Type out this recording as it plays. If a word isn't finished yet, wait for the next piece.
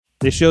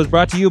This show is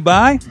brought to you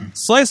by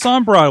Slice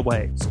on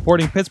Broadway,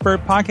 supporting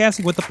Pittsburgh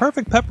podcasting with the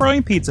perfect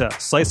pepperoni pizza.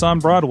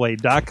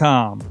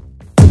 SliceOnBroadway.com.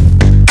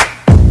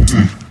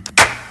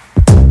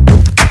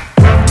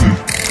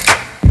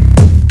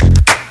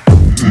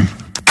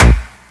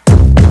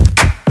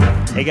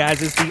 Hey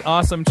guys, it's the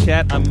Awesome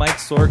Chat. I'm Mike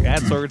Sorg at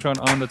Sorgatron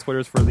on the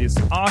Twitters for these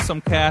awesome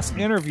cast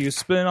interviews,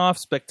 spin-off,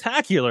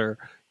 spectacular.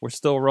 We're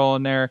still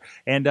rolling there.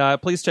 And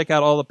please check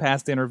out all the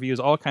past interviews,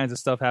 all kinds of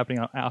stuff happening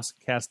on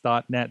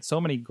awesomecast.net. So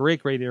many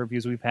great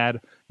interviews we've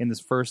had in this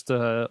first,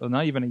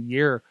 not even a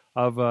year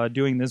of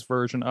doing this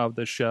version of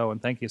the show.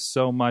 And thank you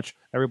so much,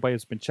 everybody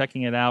who's been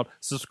checking it out.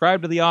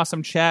 Subscribe to the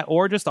Awesome Chat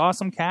or just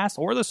Awesome Cast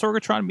or the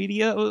Sorgatron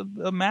Media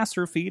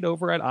master feed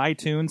over at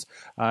iTunes.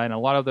 And a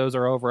lot of those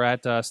are over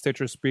at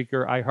Stitcher,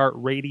 Spreaker,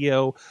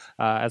 iHeartRadio,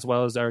 as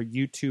well as our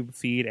YouTube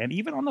feed. And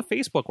even on the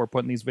Facebook, we're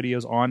putting these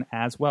videos on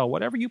as well,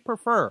 whatever you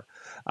prefer.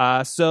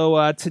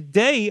 So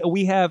today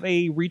we have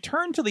a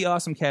return to the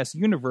Awesome Cast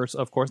universe,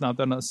 of course. Now, I've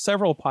done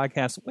several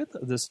podcasts with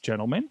this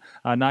gentleman,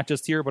 not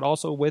just here, but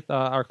also with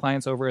our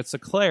clients over at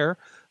Seclair,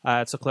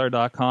 at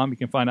Seclair.com. You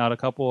can find out a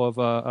couple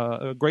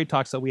of great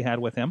talks that we had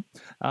with him.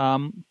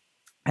 And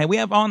we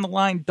have on the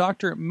line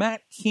Dr.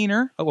 Matt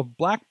Keener of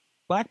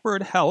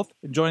Blackbird Health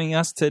joining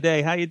us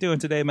today. How you doing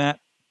today,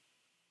 Matt?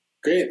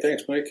 Great,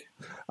 thanks, Mike.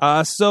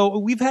 So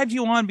we've had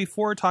you on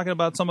before talking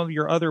about some of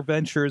your other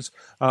ventures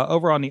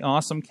over on the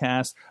Awesome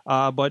Cast,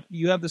 but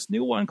you have this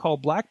new one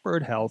called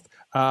Blackbird Health.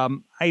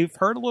 I've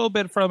heard a little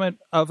bit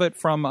of it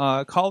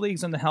from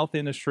colleagues in the health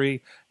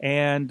industry,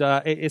 and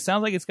it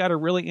sounds like it's got a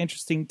really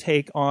interesting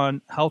take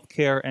on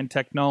healthcare and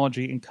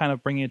technology and kind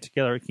of bringing it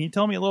together. Can you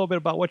tell me a little bit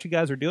about what you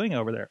guys are doing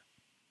over there?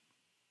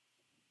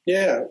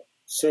 Yeah,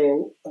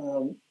 so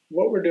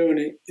what we're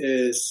doing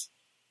is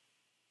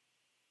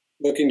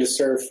looking to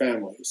serve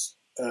families,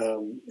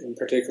 in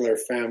particular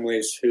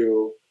families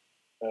who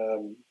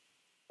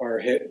are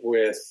hit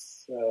with,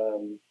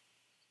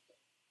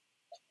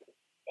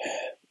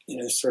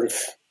 sort of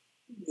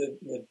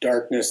the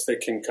darkness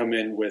that can come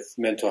in with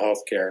mental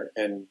health care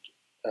and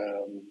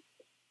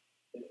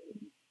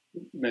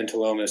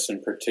mental illness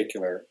in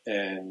particular,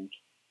 and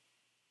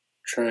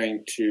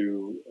trying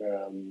to,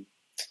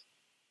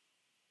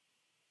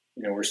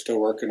 we're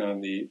still working on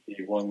the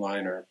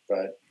one-liner,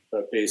 but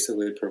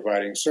basically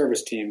providing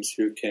service teams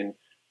who can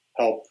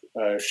help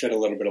shed a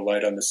little bit of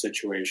light on the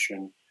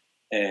situation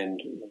and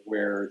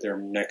where their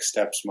next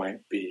steps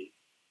might be,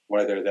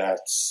 whether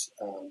that's,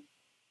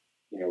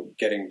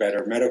 getting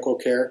better medical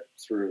care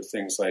through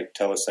things like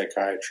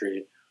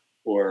telepsychiatry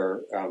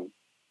or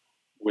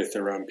with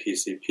their own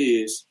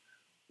PCPs,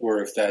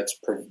 or if that's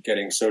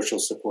getting social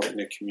support in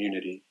the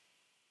community,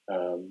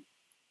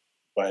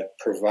 but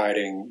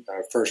providing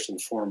first and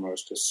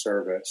foremost a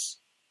service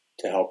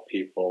to help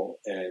people,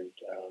 and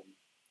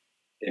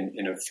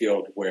in a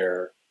field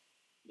where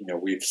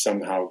we've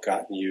somehow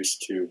gotten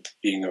used to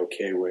being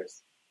okay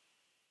with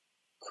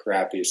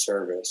crappy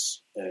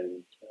service,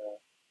 and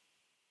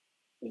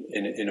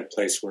in a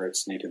place where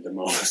it's needed the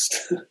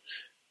most.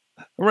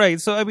 Right.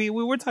 So, I mean,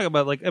 we were talking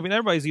about,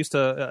 everybody's used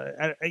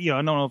to, I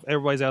don't know if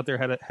everybody's out there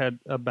had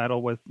a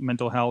battle with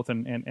mental health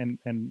and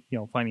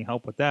finding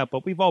help with that,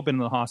 but we've all been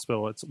in the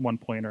hospital at one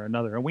point or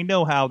another, and we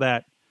know how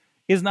that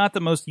is not the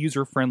most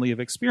user-friendly of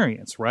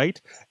experience,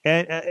 right?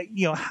 And,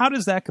 how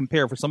does that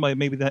compare for somebody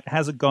maybe that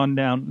hasn't gone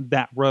down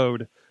that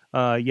road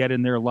yet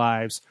in their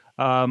lives?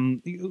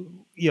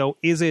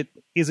 Is it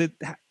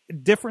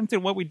different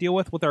than what we deal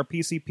with our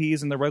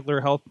PCPs and the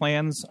regular health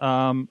plans?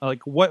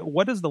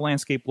 What does the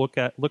landscape look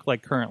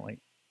like currently?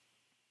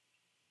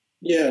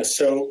 Yeah,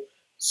 so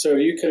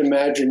you can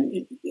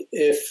imagine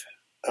if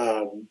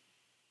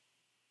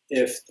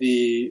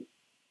the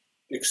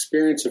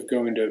experience of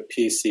going to a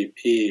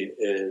PCP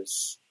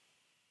is,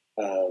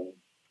 the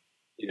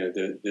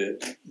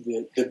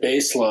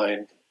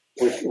baseline,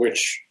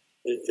 which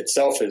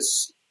itself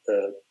is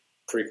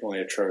frequently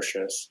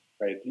atrocious,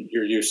 right?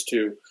 You're used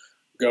to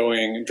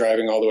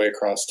driving all the way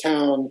across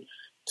town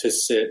to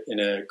sit in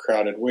a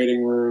crowded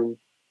waiting room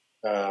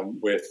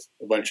with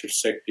a bunch of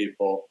sick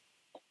people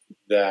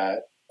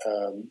that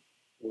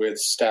with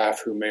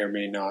staff who may or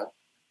may not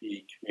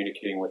be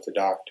communicating with the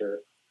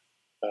doctor,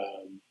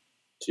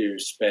 to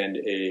spend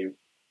a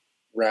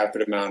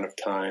rapid amount of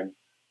time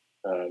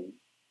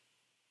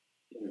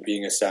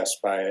being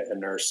assessed by a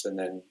nurse and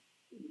then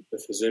the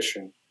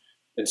physician.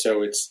 And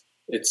so it's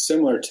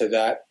similar to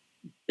that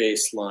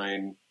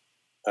baseline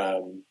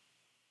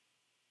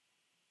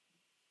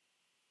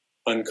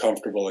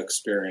uncomfortable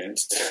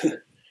experience.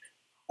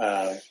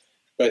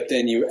 But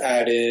then you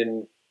add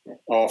in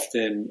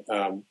often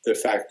the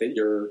fact that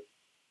you're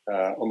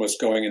almost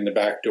going in the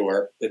back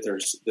door, that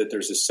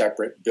there's a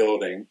separate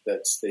building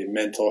that's the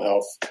mental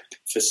health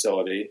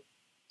facility,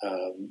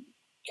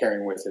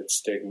 carrying with it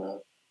stigma,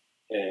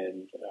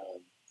 and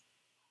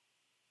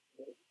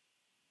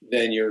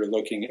then you're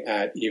looking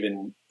at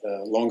even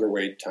longer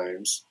wait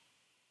times.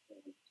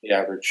 The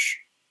average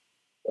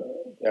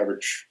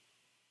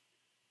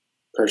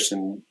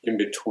person in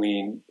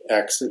between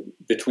a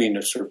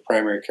sort of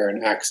primary care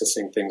and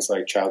accessing things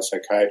like child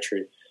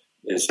psychiatry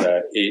is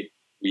 8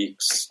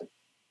 weeks,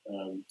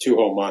 2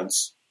 whole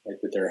months, like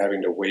that they're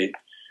having to wait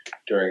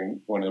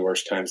during one of the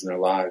worst times in their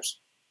lives.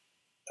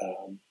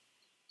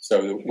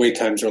 So the wait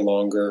times are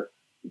longer.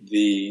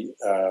 The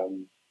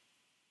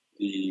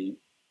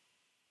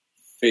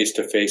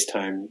face-to-face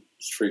time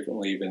is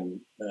frequently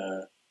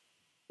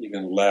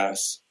even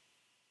less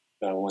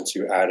once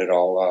you add it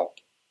all up,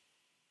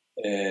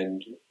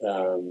 and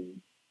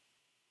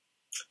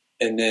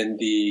then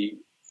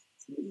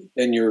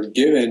you're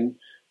given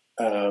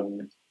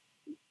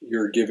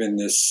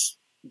this.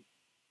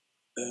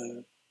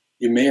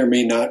 You may or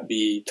may not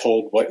be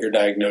told what your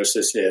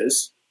diagnosis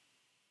is,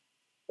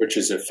 which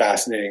is a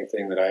fascinating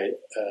thing that I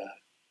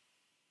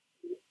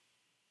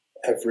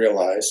have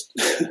realized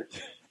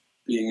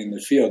being in the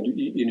field.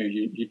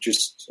 You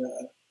just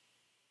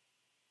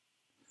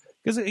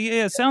because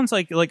it sounds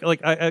like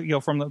I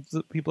from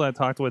the people I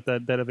talked with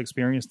that have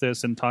experienced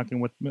this, and talking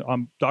with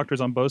doctors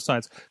on both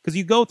sides, because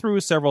you go through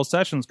several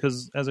sessions,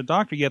 because as a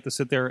doctor you have to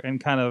sit there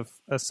and kind of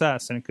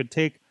assess, and it could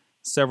take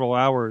several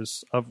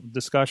hours of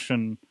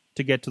discussion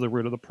to get to the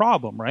root of the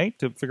problem, right?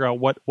 To figure out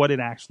what it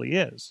actually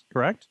is,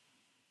 correct?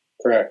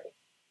 Correct.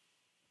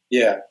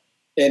 Yeah.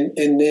 And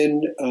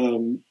then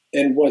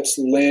and what's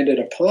landed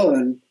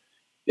upon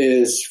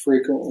is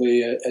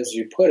frequently, as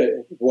you put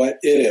it, what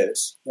it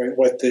is, right?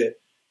 What the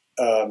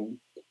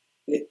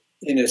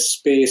in a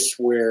space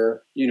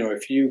where,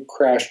 if you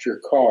crashed your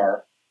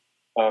car,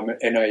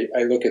 and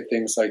I look at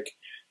things like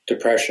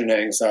depression,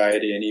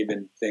 anxiety, and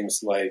even things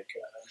like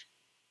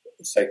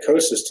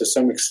psychosis to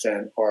some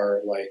extent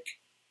are like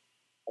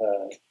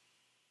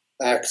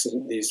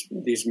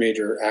these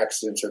major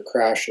accidents or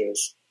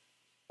crashes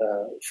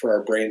for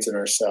our brains and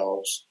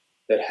ourselves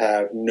that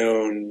have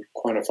known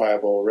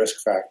quantifiable risk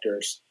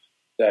factors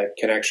that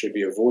can actually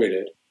be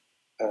avoided.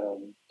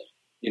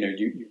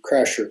 You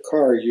crash your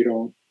car, you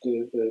don't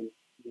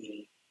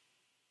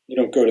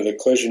go to the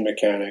collision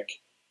mechanic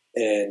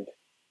and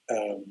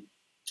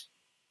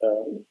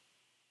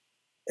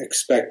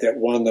expect that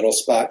one little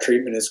spot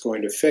treatment is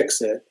going to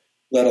fix it,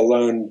 let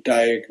alone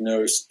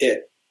diagnose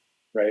it,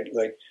 right?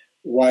 Like,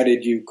 why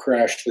did you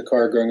crash the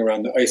car going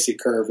around the icy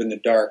curve in the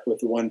dark with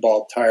the one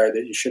bald tire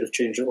that you should have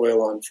changed the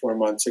oil on 4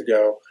 months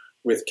ago,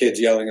 with kids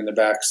yelling in the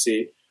back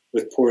seat,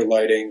 with poor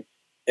lighting,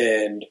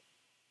 and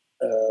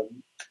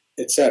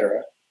et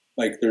cetera?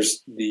 Like,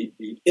 there's the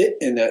it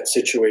in that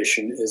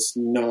situation is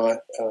not,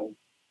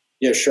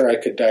 sure, I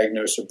could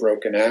diagnose a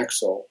broken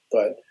axle,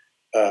 but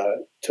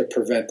to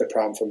prevent the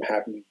problem from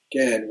happening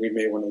again, we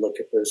may want to look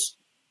at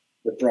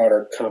the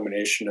broader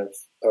combination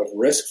of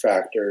risk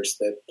factors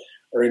that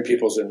are in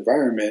people's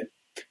environment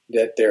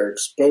that they're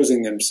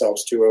exposing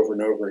themselves to over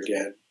and over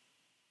again.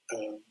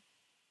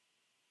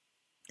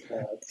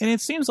 And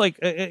it seems like,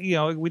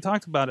 we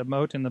talked about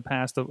emote in the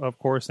past, of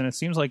course, and it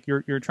seems like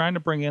you're trying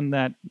to bring in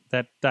that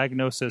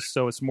diagnosis,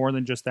 so it's more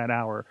than just that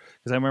hour.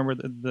 Because I remember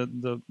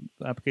the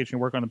application you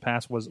worked on in the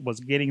past was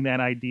getting that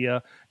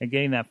idea and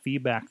getting that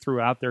feedback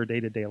throughout their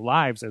day-to-day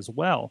lives as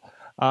well.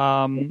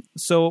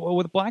 So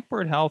with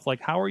Blackbird Health,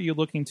 like, how are you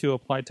looking to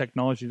apply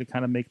technology to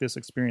kind of make this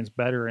experience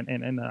better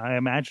and I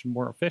imagine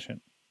more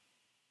efficient?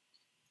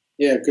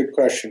 Yeah, good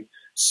question.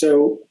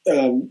 So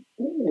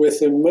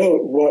with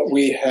Emote, what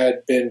we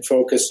had been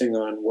focusing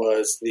on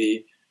was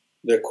the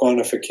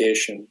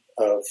quantification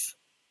of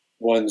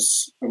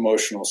one's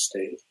emotional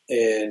state.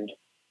 And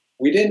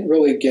we didn't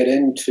really get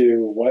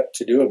into what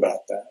to do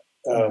about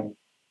that.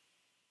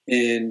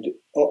 And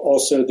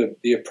also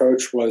the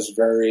approach was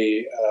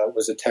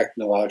was a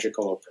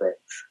technological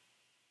approach.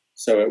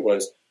 So it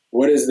was,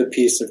 what is the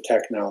piece of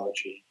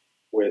technology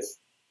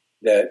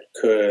that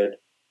could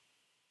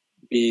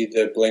be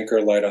the blinker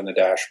light on the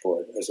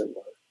dashboard, as it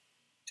were,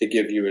 to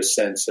give you a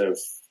sense of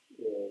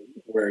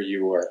where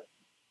you were.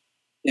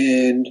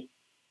 And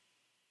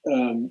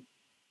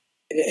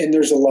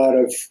there's a lot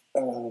of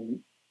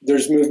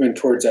there's movement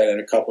towards that in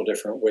a couple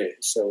different ways.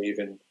 So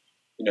even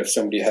if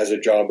somebody has a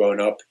jawbone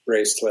up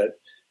bracelet,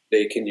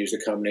 they can use a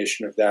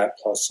combination of that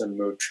plus some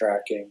mood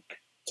tracking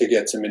to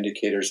get some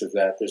indicators of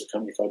that. There's a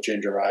company called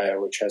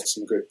Ginger.io, which has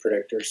some good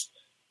predictors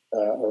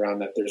around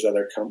that. There's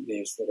other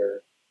companies that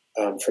are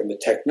from the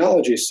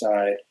technology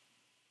side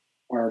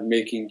are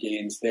making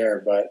gains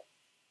there. But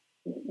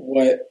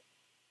what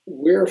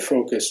we're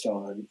focused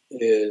on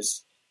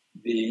is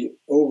the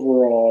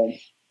overall,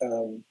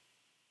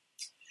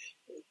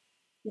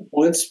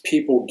 once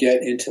people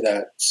get into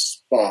that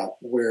spot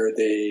where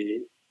they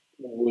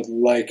would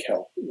like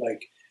help,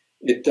 like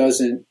it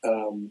doesn't,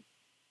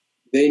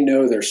 they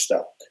know they're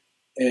stuck,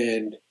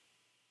 and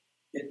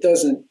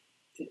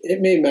it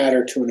may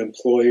matter to an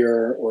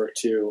employer or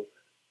to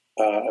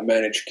a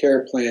managed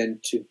care plan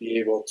to be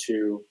able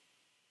to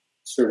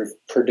sort of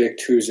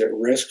predict who's at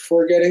risk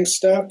for getting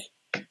stuck.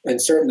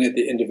 And certainly at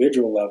the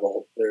individual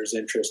level, there's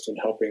interest in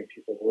helping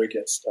people who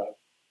get stuck.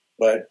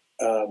 But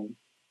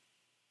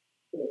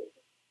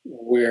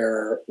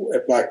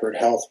at Blackbird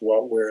Health,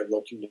 what we're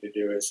looking to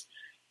do is,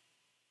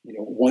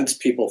 once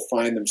people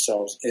find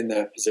themselves in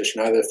that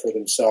position, either for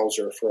themselves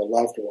or for a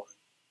loved one,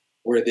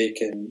 where they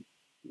can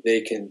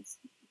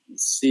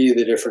see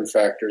the different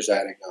factors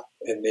adding up,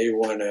 and they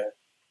want to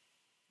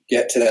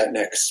get to that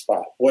next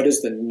spot. What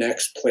is the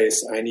next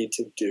place I need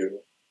to do?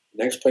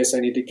 Next place I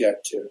need to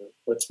get to?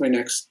 What's my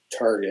next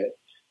target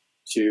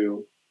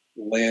to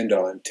land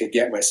on to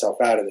get myself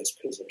out of this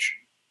position?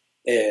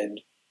 And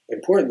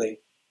importantly,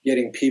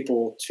 getting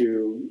people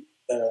to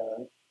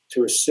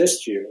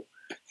assist you,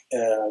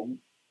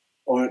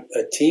 on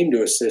a team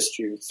to assist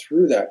you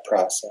through that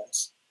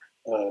process,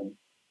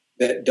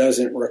 that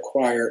doesn't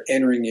require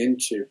entering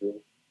into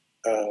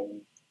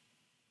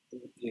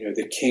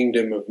the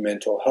kingdom of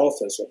mental health,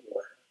 as it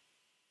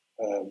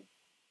were.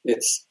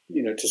 It's,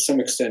 to some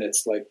extent,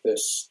 it's like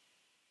this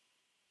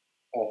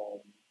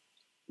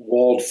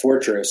walled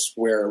fortress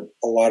where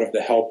a lot of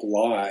the help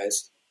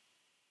lies,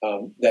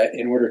 that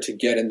in order to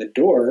get in the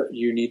door,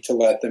 you need to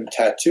let them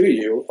tattoo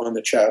you on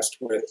the chest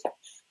with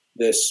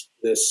this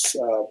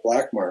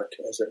black mark,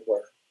 as it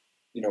were.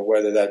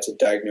 Whether that's a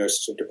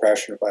diagnosis of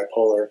depression or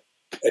bipolar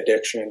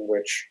addiction,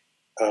 which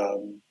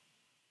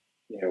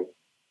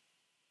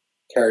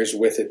carries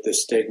with it the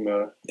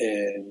stigma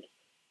and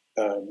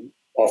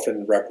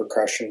often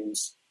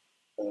repercussions.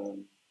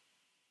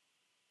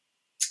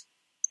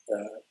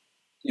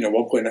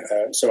 One point,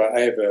 so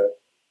I have a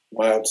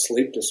mild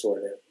sleep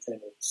disorder,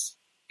 and it's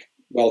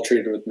well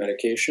treated with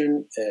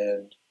medication.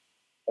 And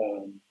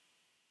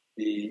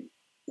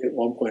at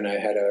one point, I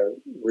had a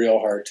real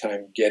hard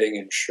time getting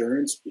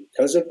insurance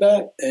because of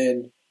that,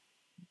 and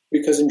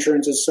because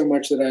insurance is so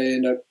much that I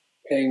end up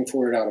paying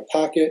for it out of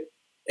pocket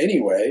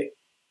anyway.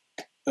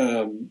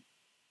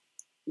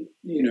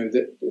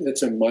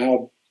 That's a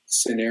mild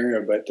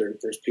scenario, but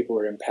there's people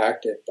who are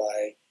impacted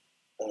by,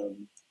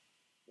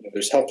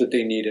 there's help that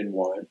they need and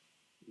want,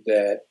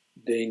 that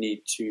they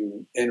need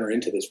to enter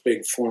into this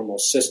big formal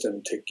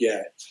system to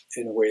get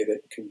in a way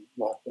that can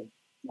lock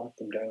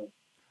them down.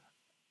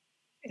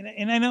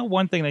 And I know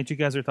one thing that you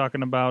guys are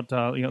talking about,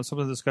 some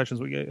of the discussions,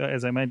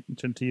 as I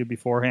mentioned to you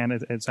beforehand,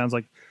 it sounds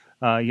like,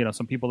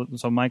 some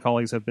of my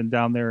colleagues have been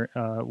down there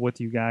with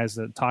you guys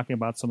talking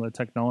about some of the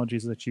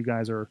technologies that you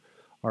guys are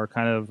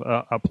kind of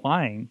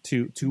applying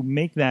to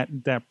make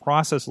that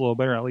process a little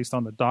better, at least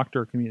on the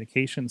doctor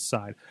communications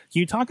side. Can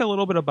you talk a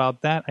little bit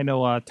about that? I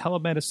know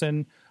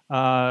telemedicine,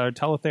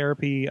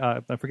 teletherapy,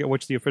 I forget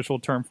which the official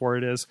term for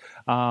it is,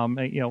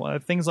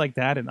 things like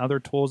that, and other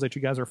tools that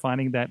you guys are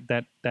finding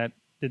that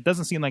it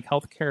doesn't seem like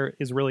healthcare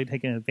is really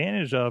taken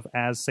advantage of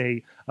as,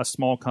 say, a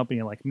small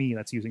company like me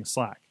that's using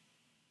Slack.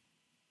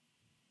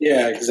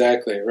 Yeah,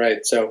 exactly. Right.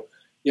 So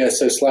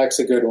Slack's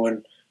a good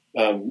one.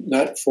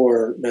 Not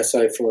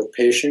necessarily for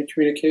patient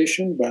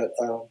communication, but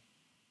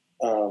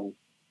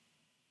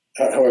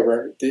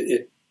however,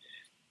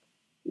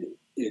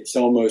 it's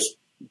almost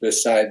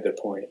beside the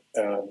point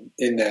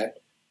in that.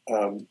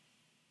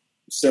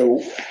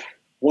 So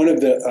one of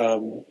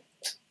the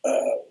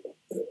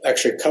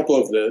actually a couple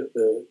of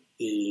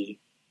the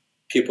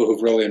people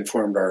who've really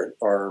informed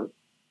our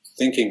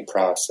thinking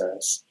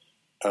process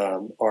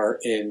are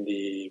in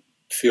the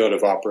field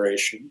of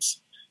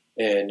operations,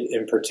 and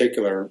in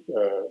particular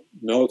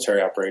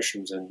military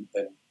operations and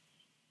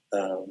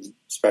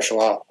special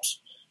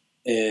ops,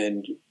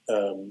 and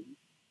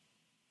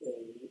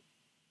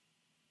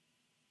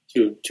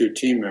two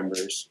team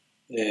members,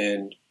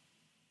 and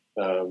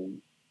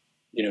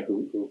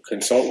who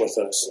consult with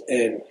us,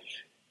 and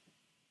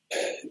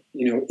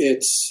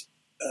it's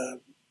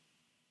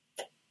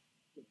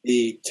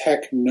the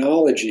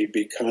technology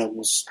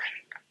becomes.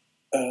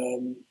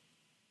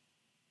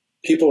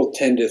 People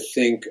tend to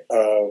think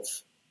of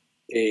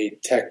a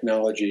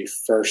technology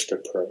first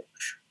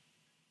approach,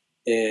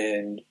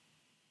 and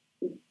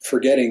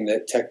forgetting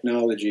that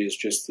technology is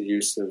just the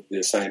use of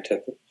the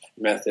scientific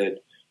method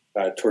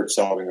towards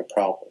solving a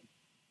problem.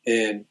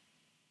 And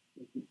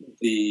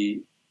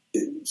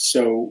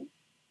so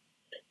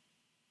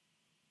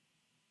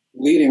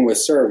leading with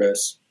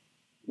service,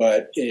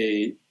 but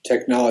a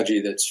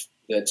technology that's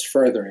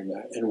furthering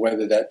that, and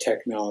whether that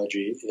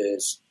technology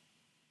is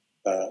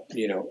a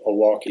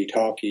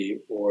walkie-talkie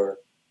or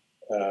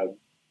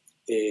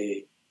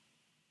a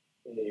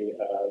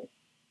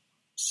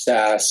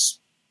SaaS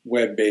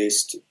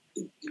web-based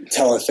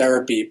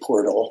teletherapy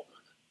portal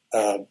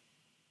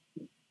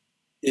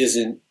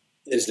isn't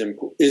as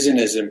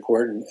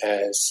important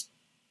as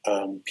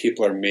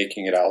people are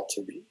making it out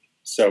to be.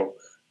 So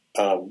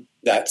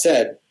that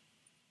said,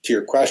 to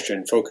your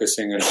question,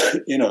 focusing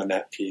in on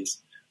that piece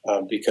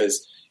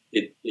because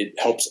it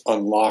helps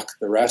unlock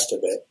the rest of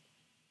it.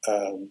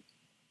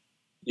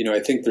 I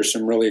think there's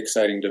some really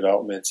exciting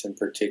developments, in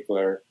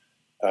particular,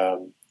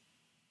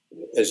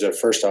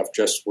 first off,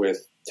 just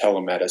with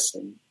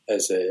telemedicine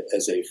as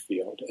a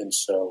field, and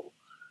so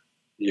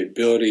the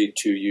ability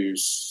to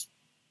use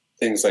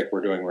things like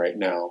we're doing right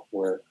now,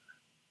 where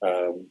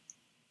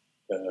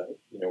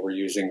we're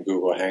using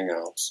Google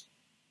Hangouts,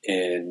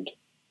 and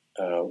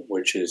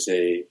which is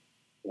a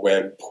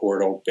web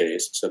portal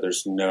based, so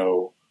there's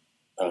no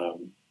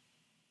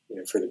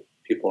for the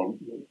people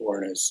who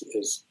aren't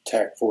as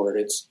tech forward,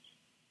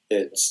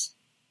 it's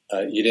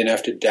You didn't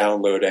have to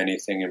download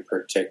anything in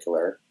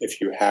particular.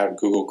 If you have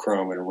Google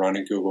Chrome and run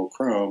in Google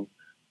Chrome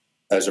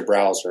as a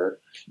browser,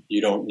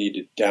 you don't need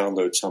to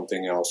download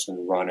something else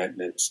and run it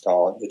and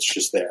install it. It's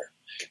just there.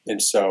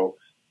 And so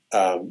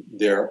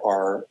there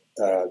are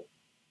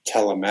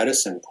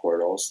telemedicine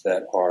portals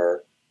that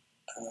are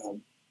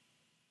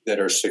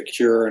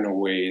secure in a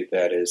way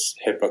that is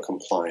HIPAA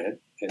compliant,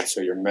 and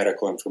so your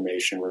medical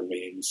information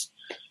remains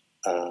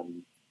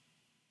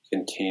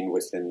contained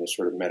within the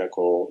sort of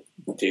medical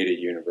data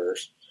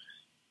universe.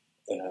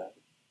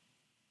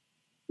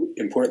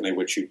 Importantly,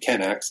 which you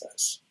can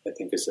access, I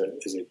think, is a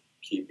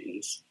key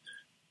piece.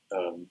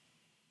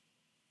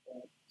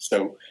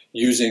 So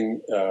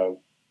using a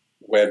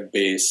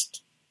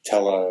web-based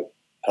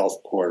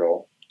telehealth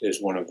portal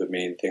is one of the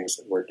main things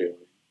that we're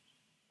doing.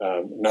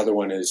 Another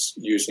one is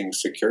using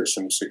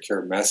some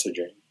secure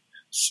messaging.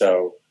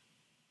 So,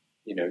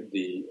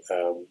 the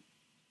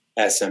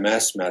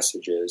SMS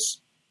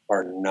messages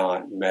are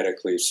not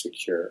medically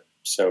secure.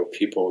 So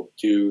people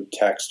do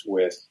text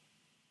with,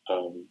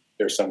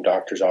 there's some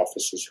doctor's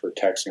offices who are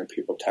texting, or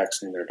people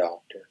texting their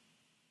doctor.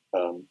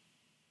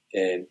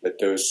 But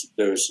those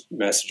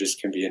messages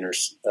can be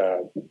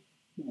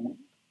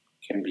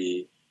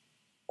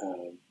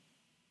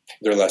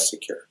they're less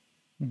secure.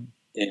 Mm-hmm.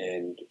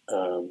 And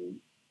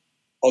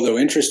although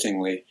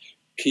interestingly,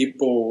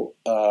 people,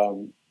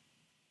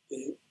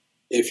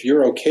 if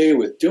you're okay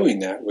with doing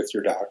that with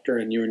your doctor,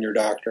 and you and your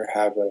doctor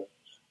have a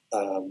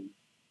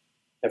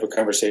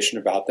conversation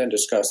about that and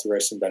discuss the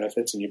risks and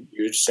benefits, and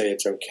you say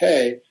it's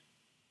okay,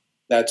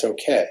 that's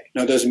okay.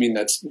 Now, it doesn't mean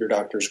that's your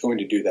doctor is going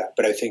to do that,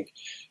 but I think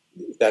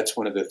that's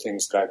one of the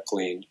things that I've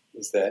gleaned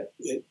is that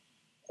a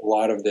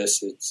lot of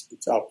this,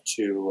 it's up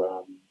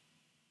to,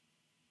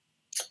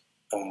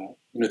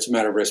 it's a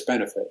matter of risk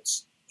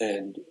benefits,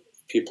 and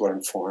people are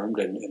informed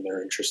and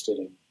they're interested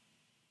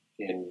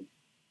in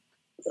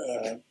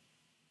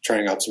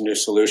trying out some new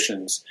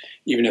solutions.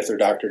 Even if their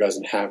doctor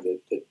doesn't have the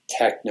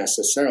tech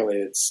necessarily,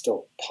 it's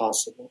still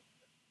possible.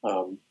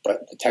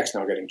 But the tech's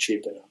now getting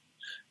cheap enough.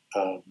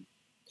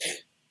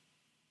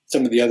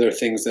 Some of the other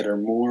things that are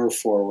more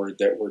forward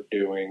that we're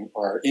doing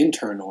are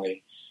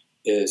internally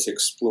is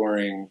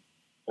exploring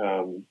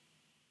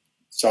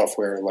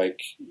software like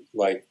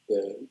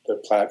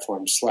the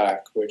platform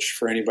Slack, which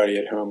for anybody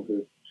at home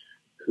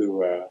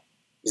who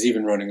is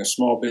even running a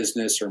small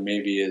business, or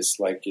maybe has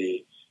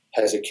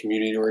a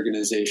community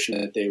organization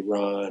that they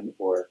run,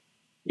 or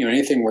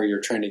anything where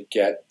you're trying to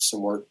get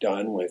some work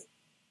done with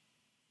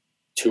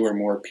 2 or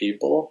more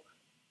people,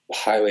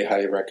 highly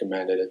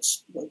recommend it.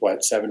 It's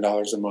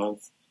 $7 a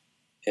month,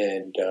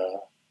 and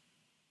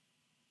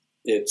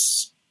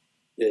it's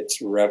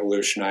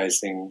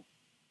revolutionizing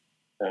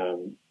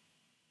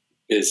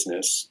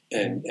business,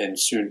 and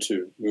soon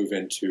to move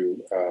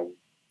into.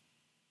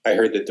 I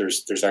heard that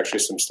there's actually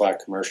some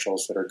Slack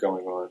commercials that are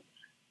going on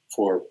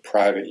for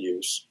private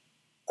use,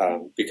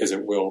 because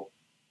it will.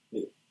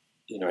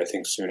 I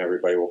think soon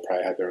everybody will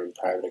probably have their own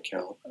private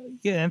account.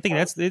 Yeah, I think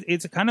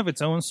it's kind of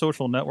its own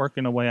social network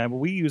in a way.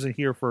 We use it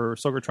here for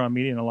Sorgatron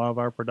Media and a lot of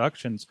our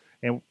productions,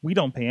 and we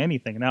don't pay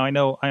anything. Now,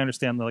 I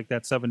understand that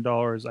that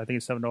 $7. I think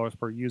it's $7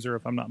 per user,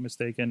 if I'm not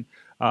mistaken.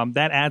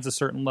 That adds a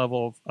certain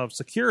level of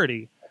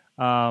security,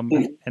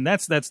 and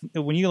that's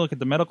when you look at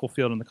the medical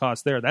field and the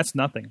cost there, that's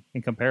nothing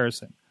in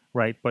comparison.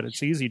 Right, but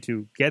it's easy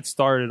to get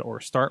started or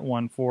start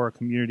one for a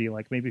community,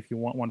 like maybe if you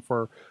want one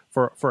for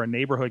a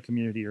neighborhood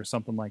community or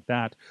something like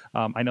that.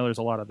 I know there's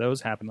a lot of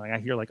those happen. Like I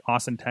hear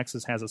Austin,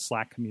 Texas has a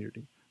Slack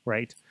community,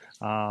 right?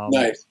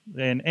 Nice.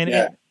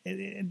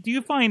 And do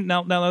you find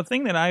now the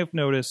thing that I've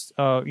noticed,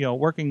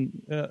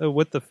 working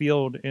with the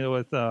field,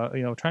 with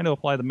trying to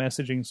apply the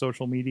messaging,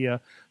 social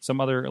media, some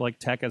other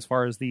tech as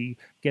far as the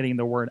getting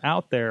the word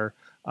out there.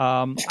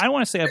 I don't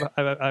want to say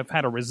I've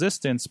had a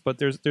resistance, but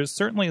there's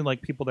certainly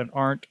people that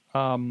aren't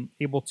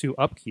able to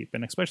upkeep,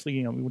 and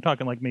especially we're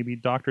talking maybe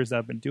doctors that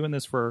have been doing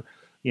this for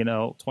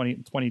 20,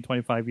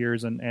 25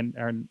 years,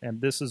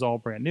 and this is all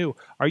brand new.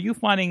 Are you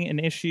finding an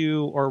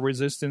issue or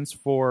resistance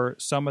for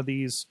some of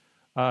these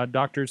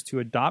doctors to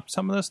adopt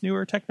some of this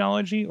newer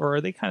technology, or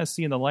are they kind of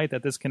seeing the light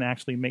that this can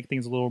actually make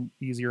things a little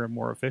easier and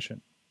more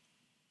efficient?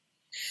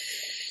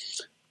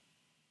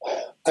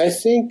 I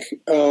think.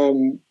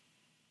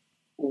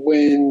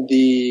 When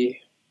the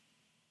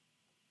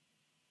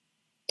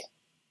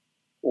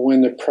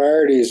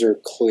priorities are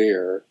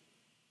clear,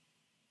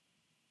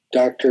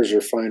 doctors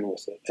are fine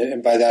with it.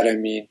 And by that I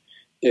mean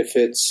if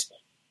it's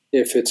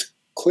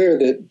clear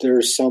that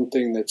there's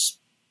something that's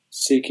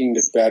seeking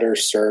to better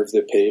serve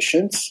the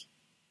patients,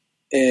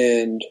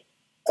 and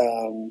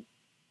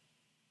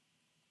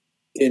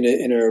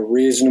in a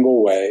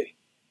reasonable way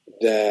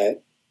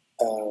that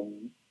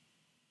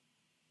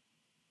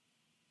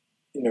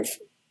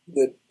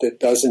that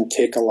doesn't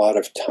take a lot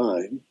of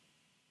time,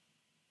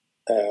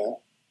 I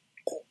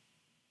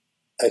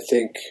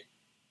think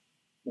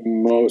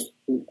most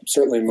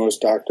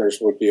doctors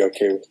would be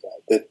okay with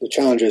that. The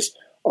challenge is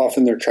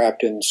often they're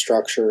trapped in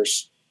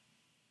structures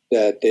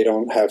that they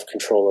don't have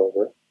control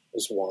over,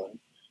 is one.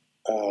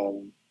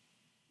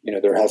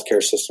 their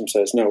healthcare system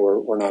says, no,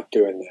 we're not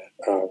doing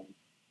that.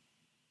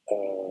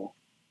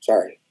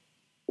 Sorry.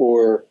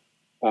 Or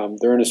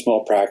they're in a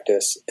small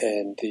practice,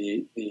 and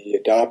the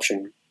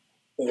adoption,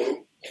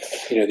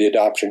 the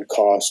adoption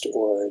cost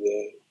or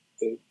the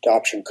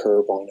adoption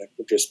curve on it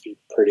would just be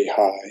pretty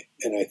high.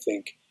 And I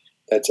think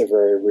that's a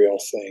very real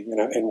thing.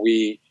 And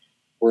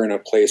we're in a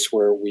place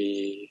where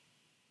we,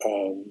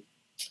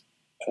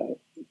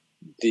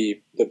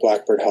 the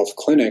Blackbird Health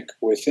Clinic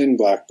within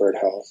Blackbird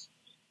Health,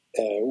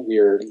 we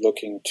are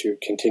looking to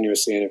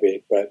continuously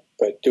innovate, but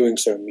doing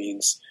so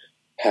means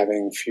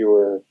having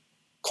fewer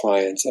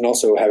clients and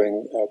also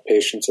having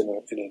patients in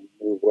a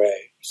new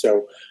way.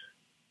 So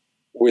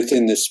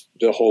within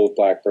the whole of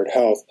Blackbird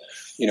Health,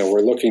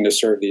 we're looking to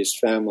serve these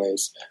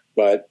families,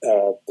 but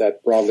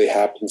that broadly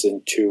happens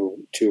in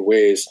two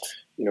ways.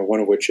 One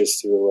of which is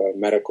through a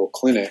medical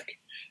clinic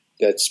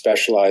that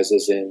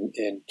specializes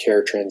in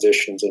care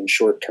transitions and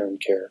short-term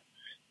care.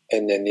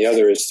 And then the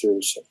other is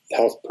through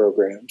health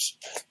programs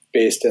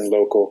based in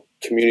local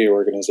community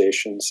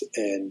organizations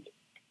and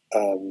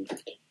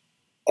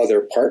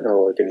other partner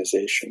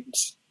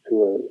organizations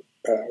who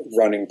are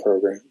running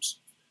programs.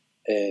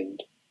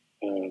 And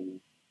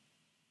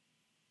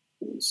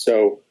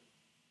so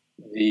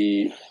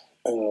the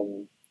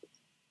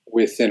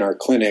within our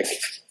clinic,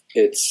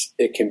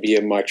 it can be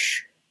a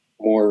much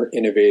more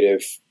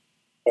innovative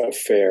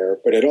affair,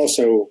 but it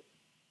also,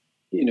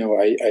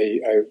 I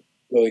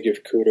really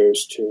give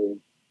kudos to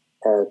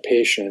our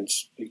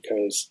patients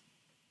because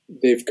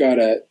they've got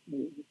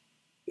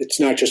it's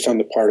not just on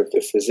the part of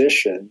the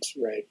physicians,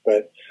 right?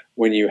 But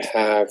when you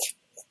have,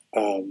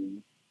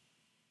 when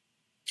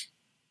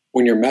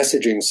you're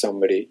messaging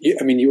somebody,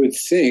 you would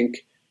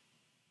think,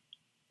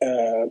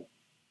 well,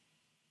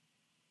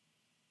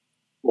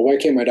 why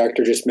can't my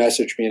doctor just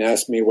message me and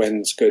ask me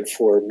when's good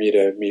for me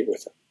to meet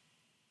with him?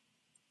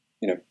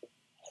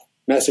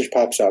 Message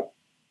pops up.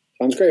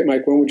 Sounds great,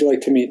 Mike. When would you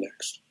like to meet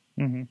next?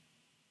 Mm-hmm.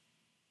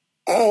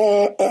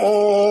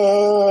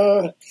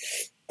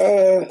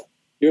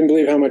 You wouldn't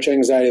believe how much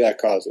anxiety that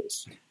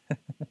causes.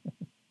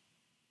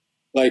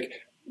 Like,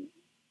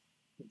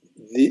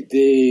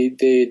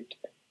 they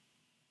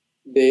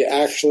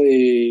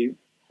actually,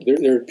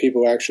 there are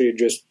people who actually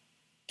just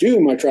do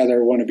much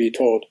rather want to be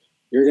told,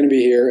 you're going to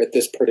be here at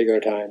this particular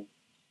time.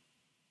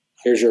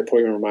 Here's your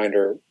appointment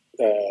reminder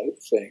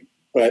thing.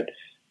 But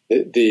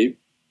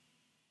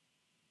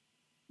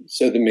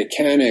so the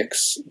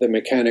mechanics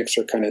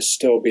are kind of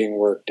still being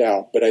worked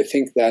out. But I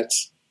think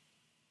that's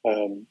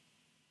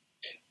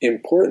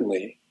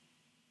importantly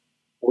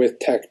with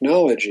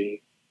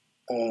technology.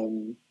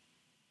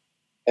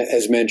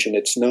 As mentioned,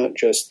 it's not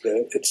just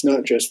the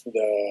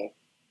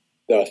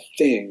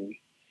thing;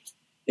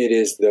 it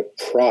is the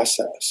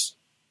process.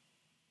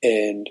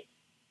 And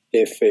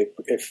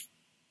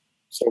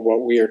so,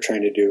 what we are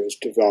trying to do is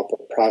develop a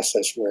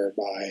process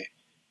whereby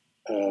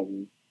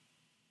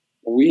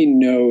we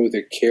know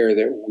the care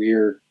that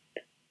we're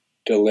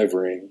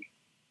delivering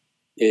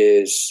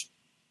is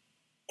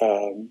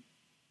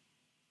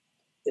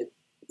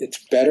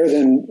it's better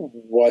than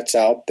what's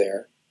out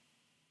there,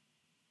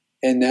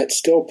 and that's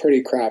still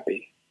pretty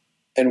crappy.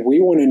 And we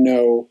want to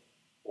know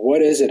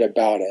what is it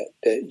about it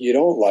that you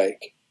don't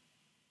like,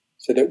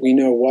 so that we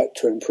know what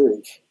to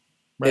improve.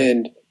 Right.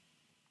 And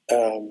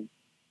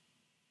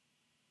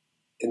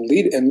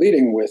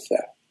leading with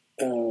that.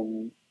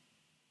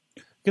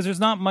 Because there's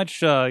not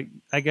much, I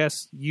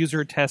guess,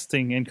 user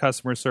testing and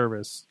customer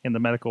service in the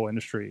medical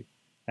industry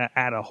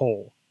at a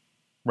whole,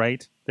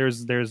 right?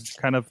 There's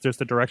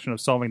the direction of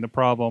solving the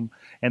problem,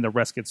 and the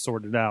rest gets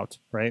sorted out,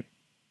 right?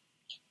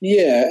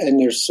 Yeah, and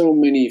there's so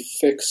many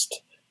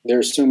fixed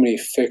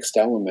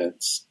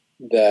elements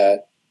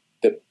that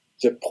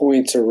the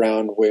points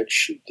around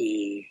which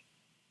the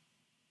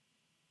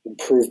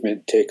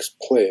improvement takes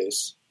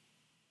place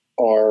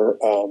are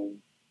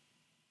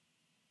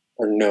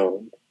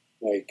known,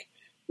 like.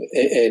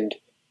 And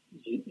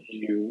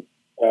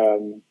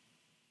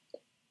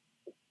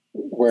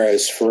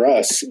whereas for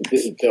us,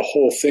 the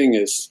whole thing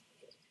is,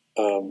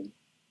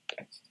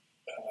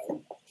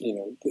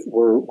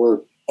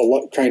 we're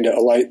trying to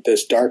alight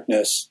this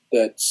darkness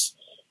that's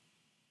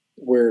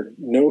where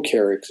no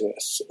care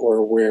exists,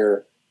 or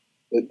where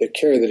the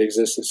care that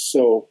exists is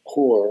so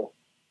poor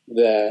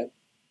that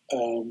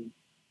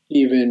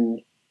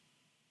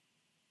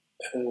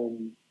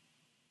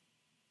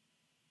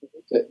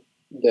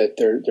that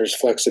there's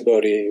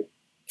flexibility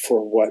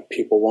for what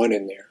people want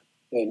in there,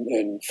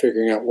 and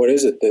figuring out what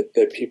is it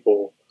that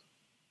people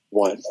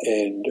want,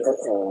 and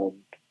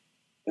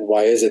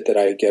why is it that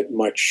I get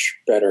much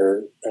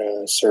better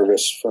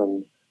service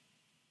from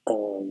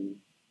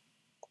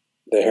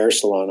the hair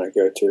salon I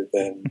go to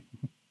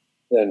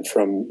than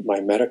from my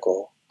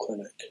medical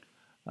clinic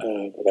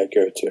that I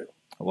go to.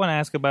 I want to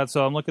ask about,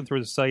 so I'm looking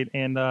through the site,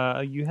 and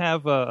you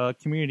have a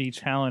community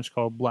challenge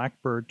called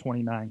Blackbird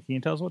 29. Can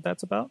you tell us what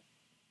that's about?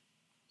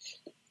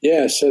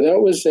 Yeah, so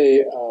that was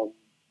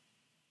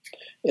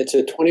it's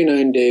a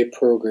 29-day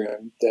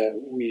program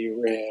that we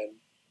ran,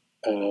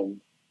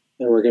 and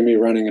we're going to be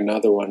running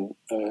another one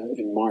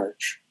in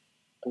March.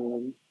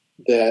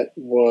 that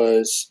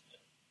was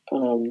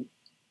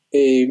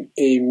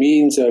a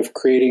means of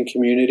creating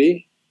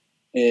community,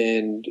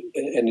 and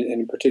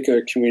in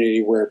particular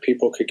community where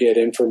people could get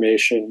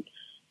information,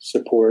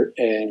 support,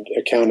 and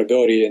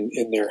accountability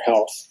in their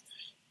health,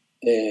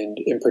 and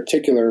in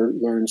particular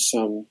learn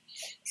some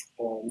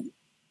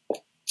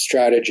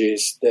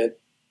strategies that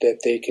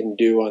they can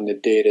do on the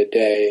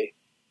day-to-day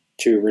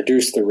to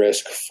reduce the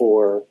risk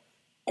for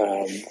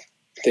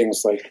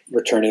things like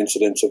return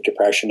incidents of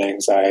depression,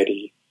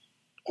 anxiety,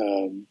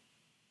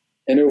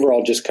 and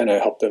overall just kind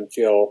of help them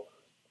feel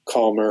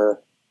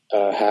calmer,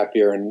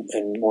 happier,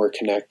 and more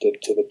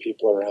connected to the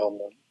people around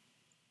them.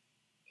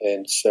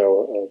 And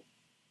so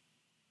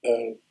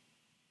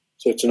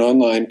it's an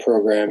online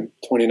program,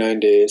 29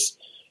 days.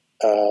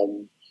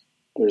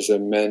 There's a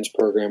men's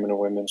program and a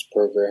women's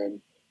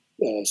program,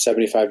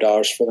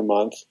 $75 for the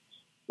month,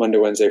 Monday,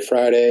 Wednesday,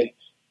 Friday,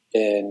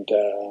 and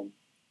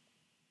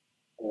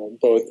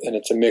both. And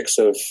it's a mix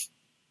of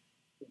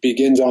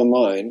begins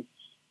online,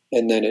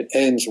 and then it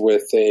ends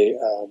with a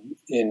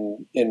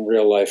in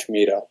real life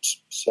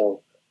meetups.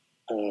 So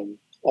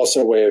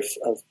also a way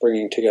of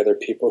bringing together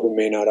people who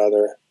may not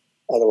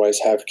otherwise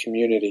have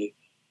community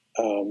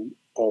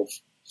of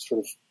sort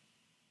of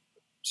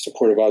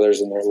support of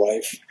others in their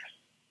life.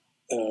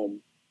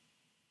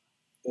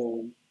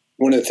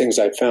 One of the things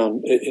I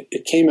found,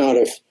 it came out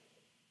of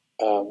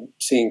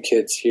seeing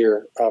kids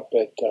here up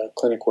at a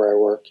clinic where I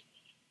work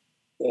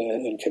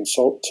and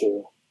consult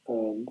to,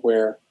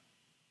 where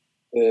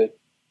the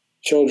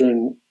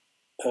children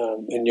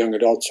and young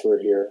adults who are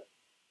here,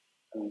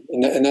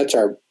 and that's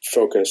our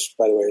focus,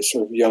 by the way,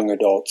 sort of young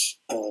adults.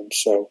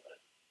 So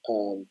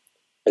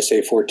I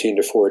say 14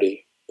 to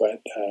 40,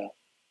 but the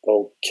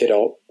whole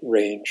kidult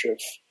range of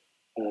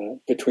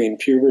between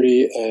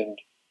puberty and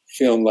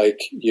feeling like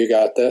you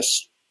got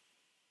this,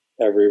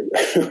 everywhere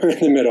in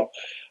the middle.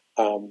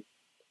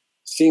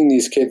 Seeing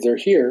these kids, they're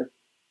here,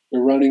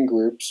 they're running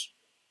groups,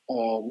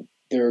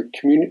 they're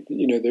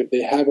community,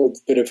 they have a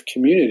bit of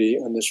community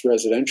on this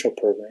residential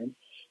program,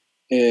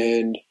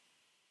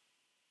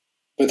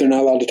 but they're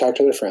not allowed to talk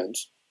to their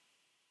friends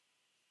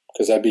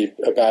because that'd be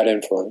a bad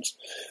influence.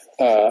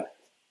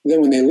 Then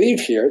when they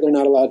leave here, they're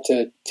not allowed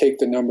to take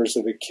the numbers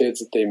of the kids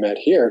that they met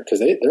here because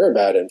they're a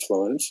bad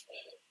influence.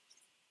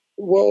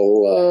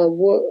 Well,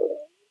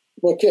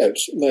 what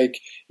gives? Like,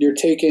 you're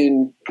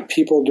taking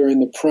people during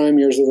the prime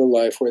years of their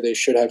life where they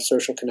should have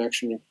social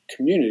connection and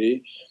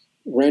community,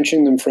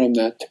 wrenching them from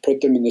that to put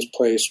them in this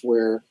place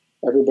where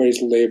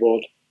everybody's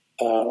labeled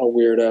a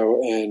weirdo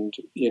and,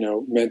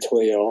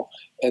 mentally ill,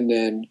 and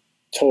then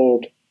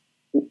told,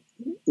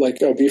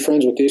 like, oh, be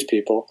friends with these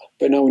people.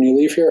 But now when you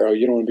leave here, oh,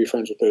 you don't want to be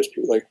friends with those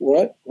people. Like,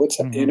 what? What's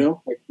that?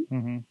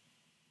 Mm-hmm.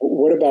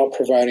 What about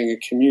providing a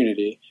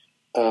community,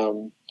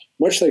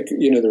 much like,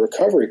 the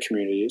recovery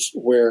communities,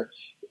 where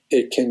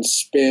it can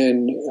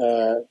span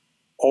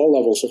all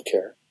levels of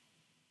care.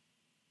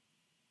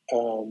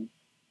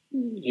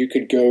 You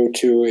could go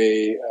to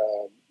a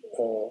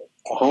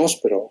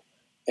hospital,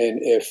 and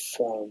if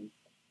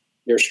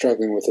you're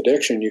struggling with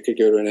addiction, you could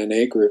go to an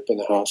NA group in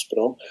the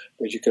hospital,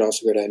 but you could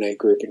also go to NA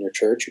group in your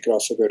church. You could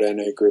also go to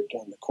NA group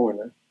down the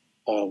corner.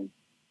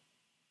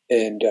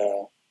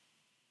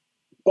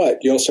 But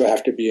you also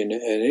have to be in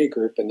an NA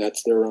group, and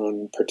that's their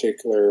own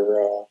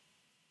particular,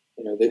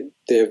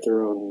 they have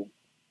their own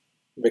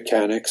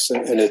mechanics,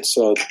 and it's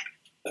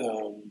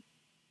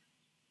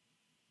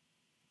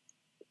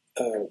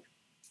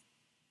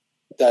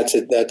that's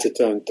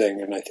its own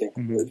thing. And I think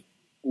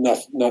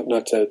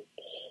not to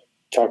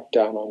talk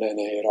down on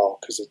NA at all,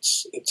 because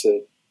it's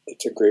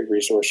a great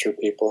resource for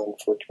people and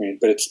for community,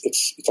 but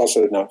it's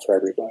also not for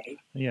everybody.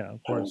 Yeah,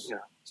 of course.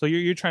 So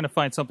you're trying to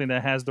find something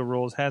that has the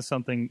rules, has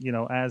something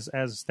as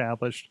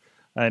established,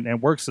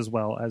 and works as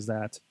well as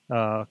that,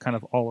 kind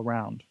of all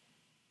around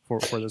for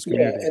this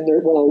community. Yeah,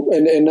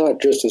 and not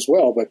just as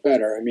well, but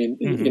better. I mean,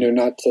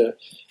 not to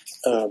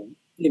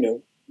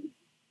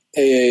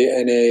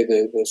AA, NA,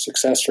 the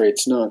success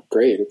rate's not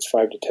great. It's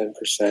 5 to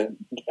 10%,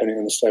 depending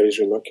on the studies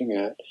you're looking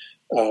at.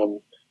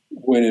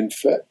 When in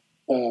fact,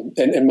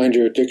 and mind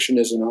you, addiction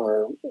isn't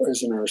our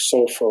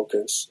sole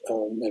focus,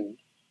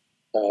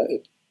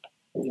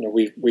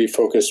 we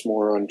focus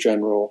more on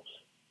general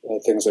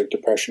things like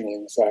depression,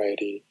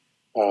 anxiety,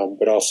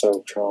 but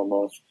also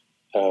trauma,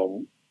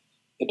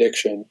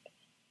 addiction.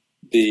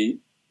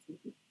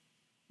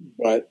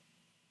 But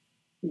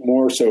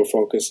more so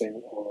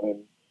focusing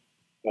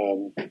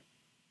on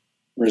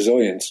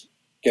resilience,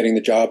 getting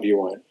the job you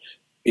want,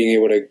 being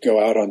able to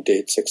go out on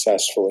dates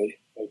successfully.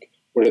 Like,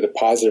 what are the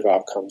positive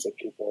outcomes that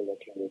people are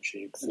looking to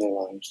achieve in their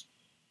lives?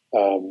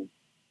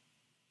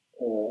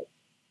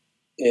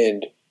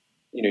 And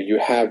you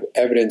have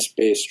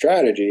evidence-based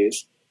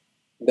strategies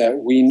that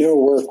we know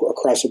work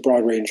across a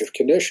broad range of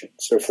conditions.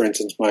 So, for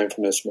instance,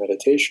 mindfulness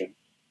meditation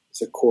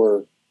is a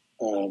core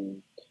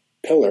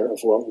pillar of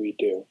what we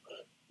do.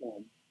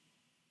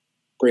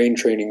 Brain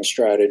training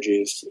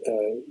strategies,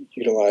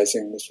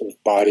 utilizing the sort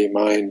of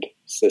body-mind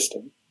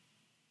system.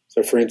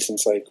 So, for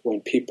instance, like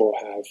when people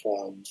have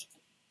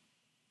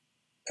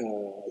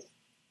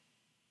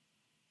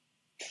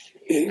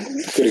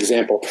good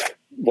example.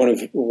 One of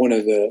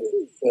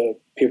the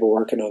people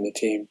working on the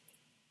team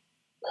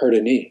hurt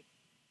a knee,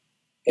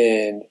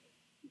 and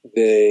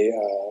they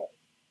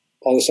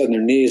all of a sudden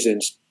their knees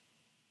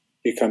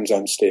becomes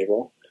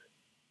unstable.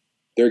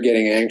 They're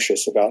getting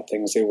anxious about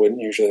things they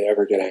wouldn't usually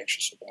ever get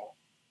anxious about,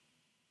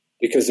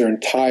 because their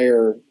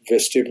entire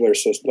vestibular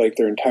system, like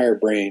their entire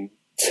brain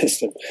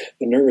system,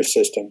 the nervous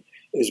system,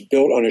 is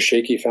built on a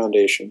shaky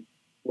foundation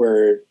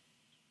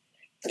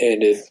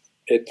and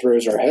it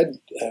throws our head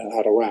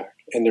out of whack.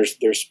 And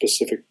there's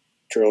specific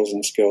drills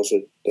and skills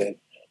that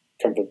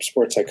come from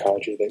sports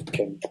psychology that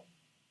can,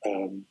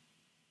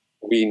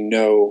 we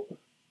know,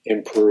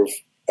 improve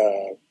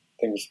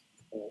things,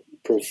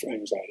 improve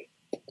anxiety.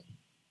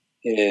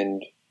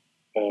 And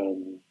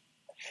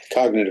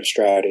cognitive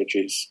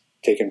strategies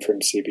taken from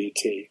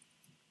CBT.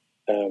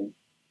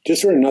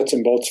 Just sort of nuts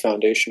and bolts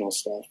foundational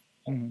stuff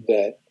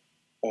that,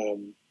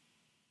 and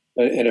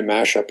a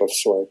mashup of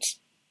sorts.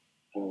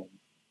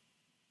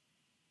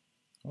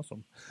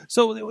 Awesome.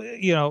 So,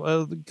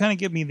 kind of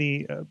give me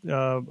the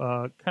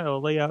kind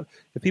of layout.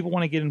 If people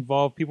want to get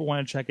involved, people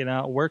want to check it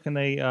out, where can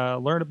they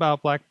learn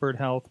about Blackbird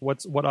Health?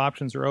 What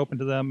options are open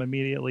to them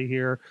immediately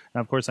here?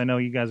 And of course, I know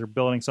you guys are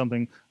building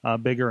something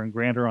bigger and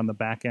grander on the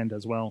back end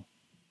as well.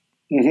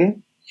 Mm-hmm.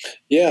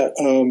 Yeah.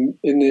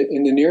 In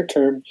the near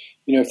term,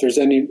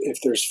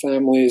 if there's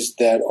families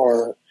that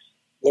are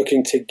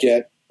looking to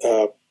get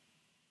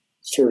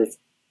sort of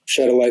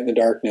shed a light in the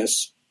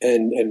darkness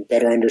and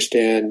better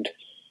understand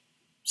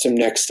some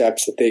next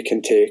steps that they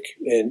can take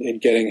in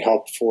getting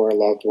help for a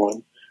loved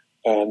one,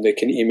 they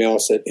can email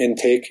us at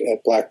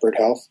intake@Blackbird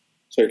Health.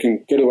 So you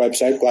can go to the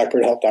website,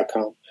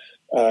 blackbirdhealth.com.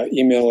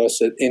 Email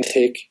us at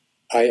intake,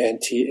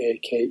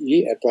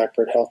 INTAKE,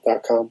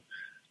 @blackbirdhealth.com.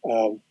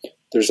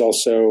 There's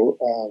also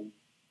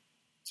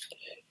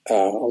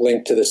a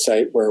link to the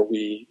site where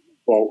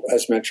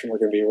as mentioned, we're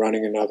going to be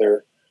running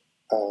another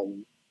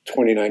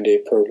 29-day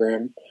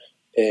program,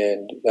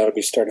 and that'll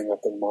be starting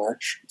up in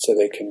March. So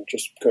they can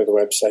just go to the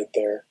website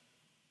there,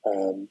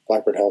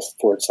 Blackbird Health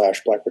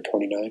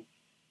 /Blackbird29.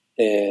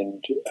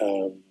 And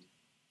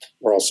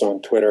we're also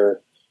on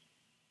Twitter,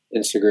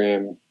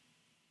 Instagram.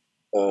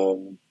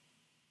 I'll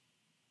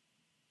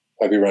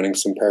be running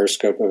some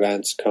Periscope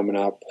events coming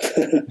up.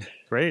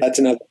 Great. That's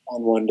another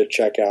fun one to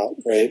check out,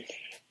 right?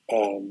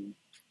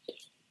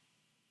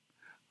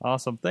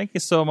 Awesome. Thank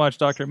you so much,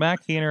 Dr.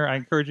 Matt Keener. I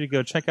encourage you to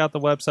go check out the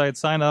website,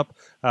 sign up,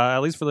 at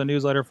least for the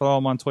newsletter, follow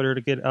him on Twitter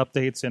to get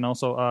updates, and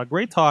also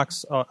great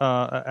talks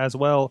as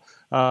well.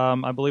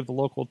 I believe the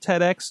local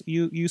TEDx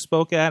you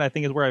spoke at, I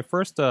think, is where I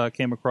first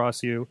came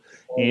across you.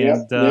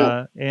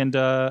 So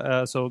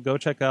go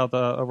check out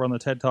over on the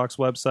TED Talks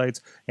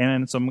websites,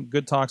 and some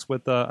good talks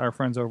with our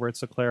friends over at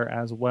Seclair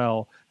as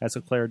well, at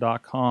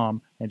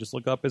seclair.com. And just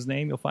look up his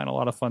name. You'll find a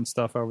lot of fun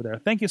stuff over there.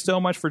 Thank you so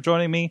much for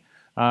joining me,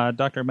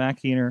 Dr. Matt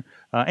Keener.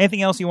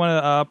 Anything else you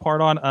want to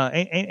part on?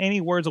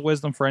 Any words of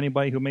wisdom for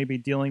anybody who may be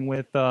dealing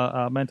with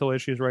mental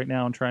issues right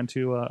now and trying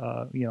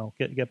to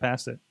get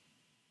past it?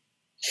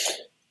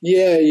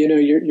 Yeah, you're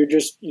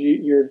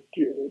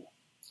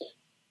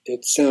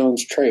it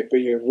sounds trite,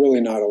 but you're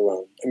really not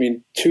alone. I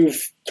mean,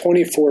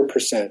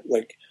 24%,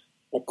 like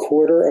a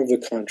quarter of the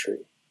country.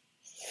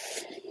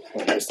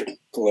 Well, there's the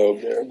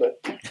globe there,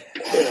 but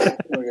there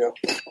we go.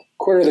 A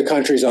quarter of the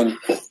country's on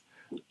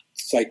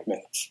psych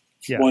meds.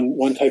 Yeah.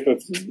 One type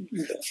of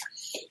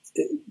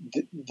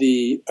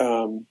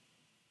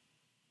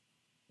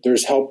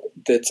there's help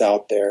that's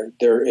out there.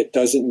 It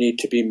doesn't need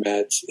to be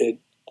meds.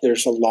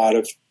 There's a lot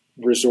of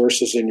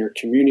resources in your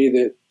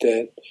community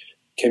that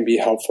can be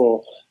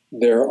helpful.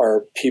 There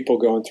are people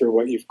going through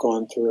what you've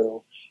gone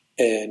through,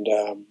 and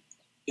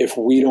if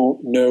we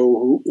don't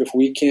know if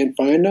we can't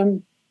find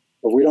them,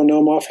 if we don't know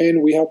them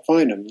offhand, we help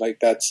find them.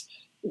 Like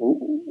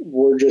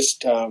we're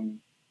just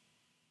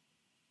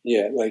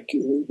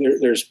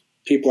there's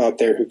people out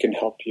there who can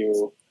help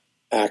you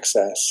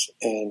access,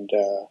 and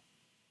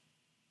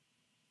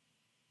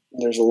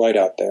there's a light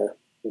out there,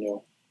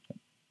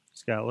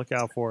 Just gotta look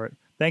out for it.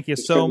 Thank you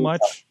so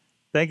much.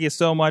 Thank you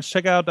so much.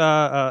 Check out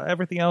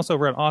everything else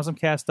over at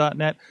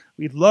awesomecast.net.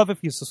 We'd love if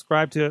you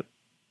subscribe to it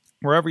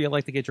wherever you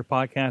like to get your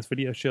podcast,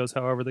 video shows,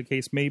 however the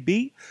case may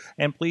be.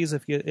 And please,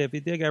 if you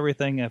dig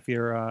everything, if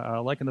you're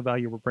liking the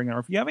value we're bringing, or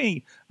if you have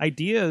any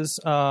ideas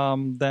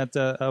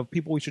of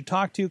people we should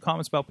talk to,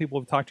 comments about people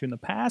we've talked to in the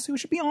past who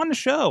should be on the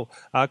show,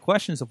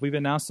 questions, if we've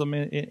announced them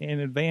in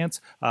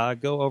advance,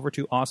 go over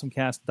to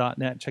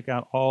awesomecast.net. Check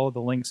out all the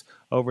links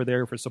over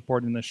there for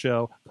supporting the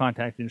show,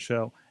 contacting the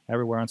show,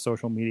 everywhere on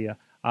social media.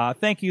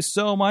 Thank you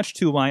so much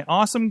to my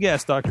awesome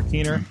guest, Dr.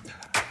 Keener.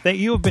 That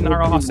you have been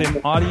our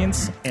awesome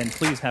audience, and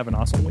please have an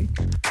awesome week.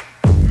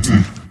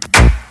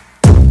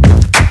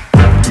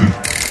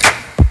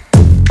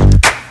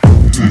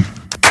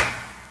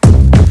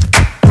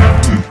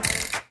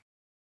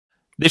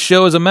 This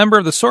show is a member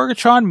of the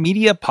Sorgatron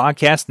Media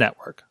Podcast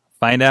Network.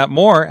 Find out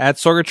more at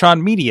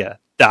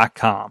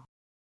sorgatronmedia.com.